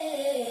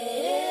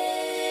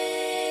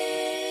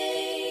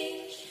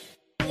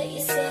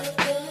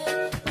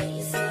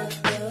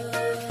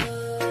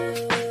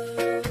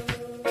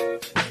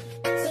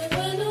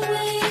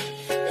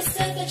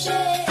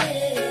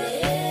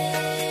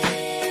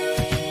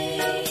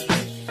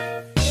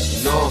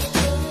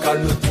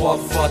Calme-toi,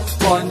 pas de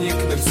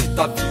panique, même si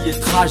ta vie est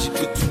tragique,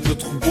 que tu ne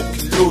trouves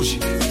aucune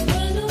logique.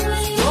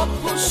 Stop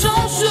au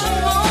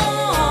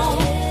changement,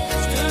 je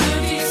te le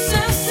dis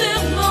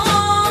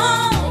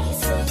sincèrement.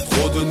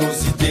 Trop de nos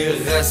idées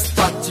restent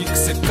statiques,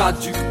 c'est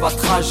caduc, pas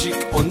tragique,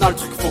 on a le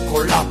truc, faut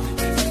qu'on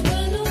l'applique.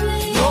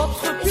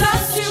 Notre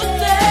place sur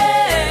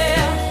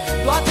terre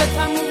doit être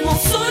un mouvement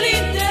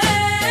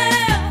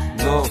solidaire.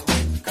 Non,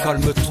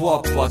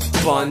 calme-toi, pas de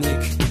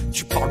panique.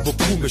 Tu parles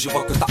beaucoup mais je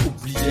vois que t'as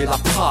oublié la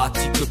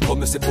pratique.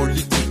 Comme ces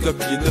politiques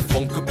qui ne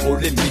font que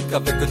polémique,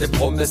 avec des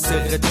promesses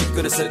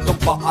hérétiques, ne cèdons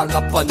pas à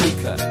la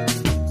panique.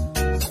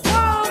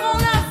 Croire en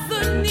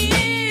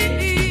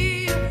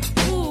l'avenir,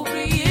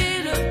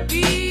 oublier le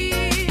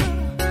pire.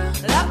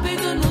 La paix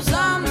de nos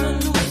âmes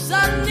nous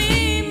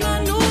anime,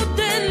 nous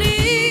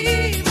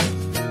délivre.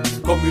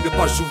 Comme une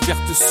page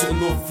ouverte sur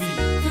nos vies,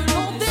 Que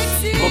l'on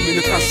décide, comme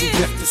une page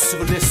ouverte sur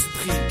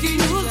l'esprit qui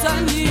nous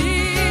anime.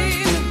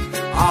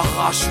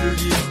 Arrache le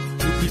livre,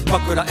 n'oublie pas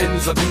que la haine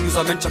nous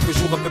amène chaque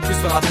jour un peu plus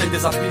vers la taille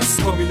des abysses.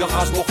 Comme une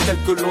rage mortelle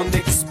que l'on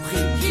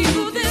exprime, Qui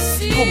nous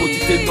décide,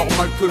 commodité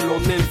normale que l'on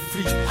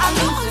inflige à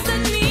nos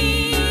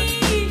ennemis.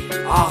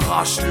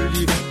 Arrache le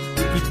livre,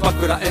 n'oublie pas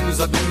que la haine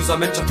nous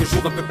amène chaque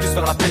jour un peu plus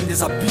vers la peine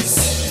des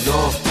abysses.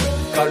 Non,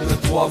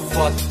 calme-toi,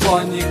 pas de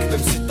panique,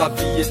 même si ta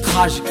vie est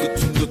tragique, que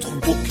tu ne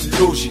trouves aucune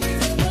logique.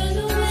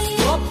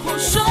 Stop au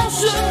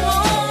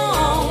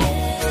changement,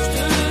 je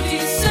te le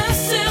dis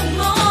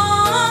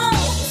sincèrement.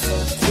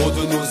 Trop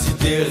de nos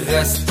idées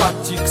restent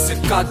statiques,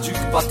 c'est caduc,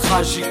 pas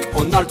tragique,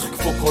 on a le truc,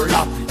 faut qu'on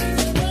l'applique.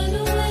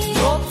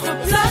 Notre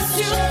place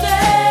sur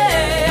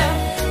terre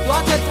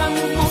doit être un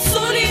mouvement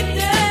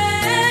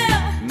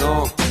solidaire.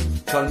 Non,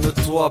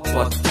 calme-toi,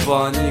 pas de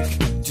panique.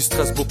 Tu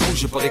stresses beaucoup,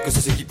 je parie que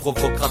c'est ce qui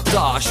provoquera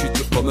ta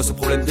chute. Comme ce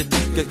problème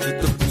d'éthique qui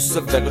te pousse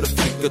vers le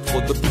fric.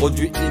 Trop de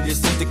produits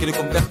illicites qui le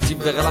convertit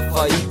vers la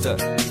faillite.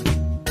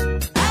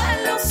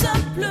 Alors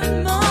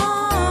simplement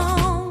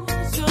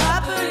se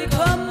rappeler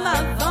comme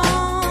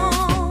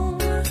avant.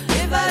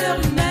 Les valeurs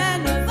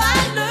humaines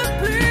valent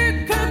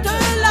plus que de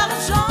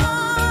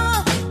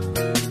l'argent.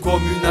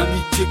 Comme une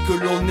amitié que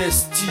l'on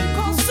estime,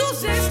 Qu'on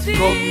sous-estime,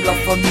 comme la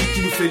famille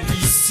qui nous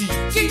félicite.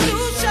 qui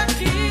nous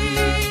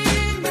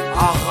chagrine.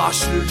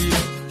 Arrache le livre,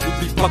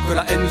 n'oublie pas que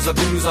la haine nous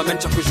amène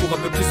chaque jour un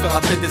peu plus vers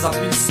la tête des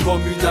abysses.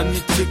 Comme une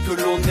amitié que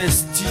l'on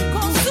estime,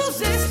 Qu'on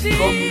sous-estime,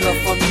 comme la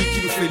famille qui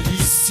nous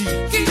félicite.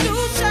 qui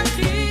nous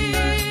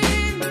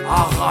chagrine.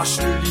 Arrache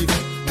le livre,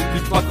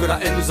 n'oublie pas que la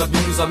haine nous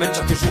amène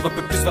chaque jour un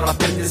peu plus vers la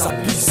peine des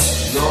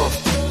abysses. Non,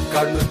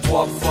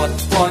 calme-toi, pas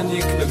de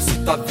panique, même si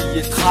ta vie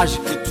est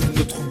tragique, que tu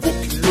ne trouves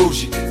aucune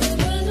logique.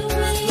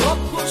 Stop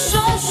au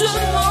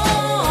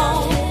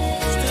changement,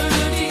 je te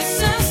le dis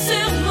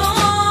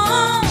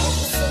sincèrement.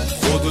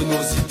 Trop de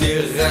nos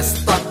idées restent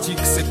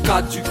statiques, c'est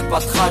caduc,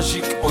 pas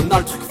tragique, on a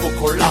le truc, faut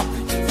qu'on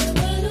l'applique.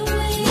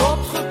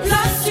 Notre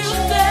place sur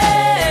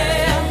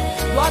terre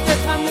doit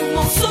être un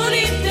mouvement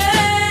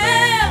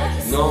solidaire.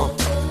 Non,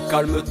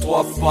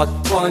 calme-toi, pas de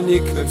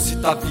panique, même si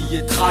ta vie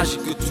est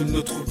tragique, que tu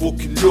ne trouves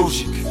aucune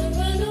logique.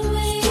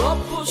 Stop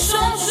au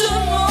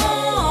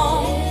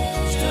changement,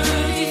 je te le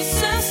dis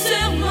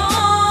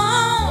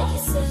sincèrement.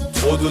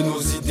 Trop de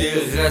nos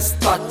idées restent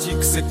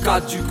statiques, c'est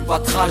caduc, pas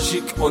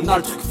tragique, on a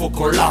le truc, faut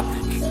qu'on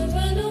l'applique.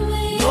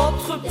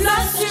 Notre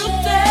place sur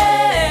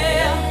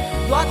terre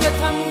doit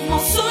être un mouvement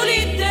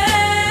solidaire.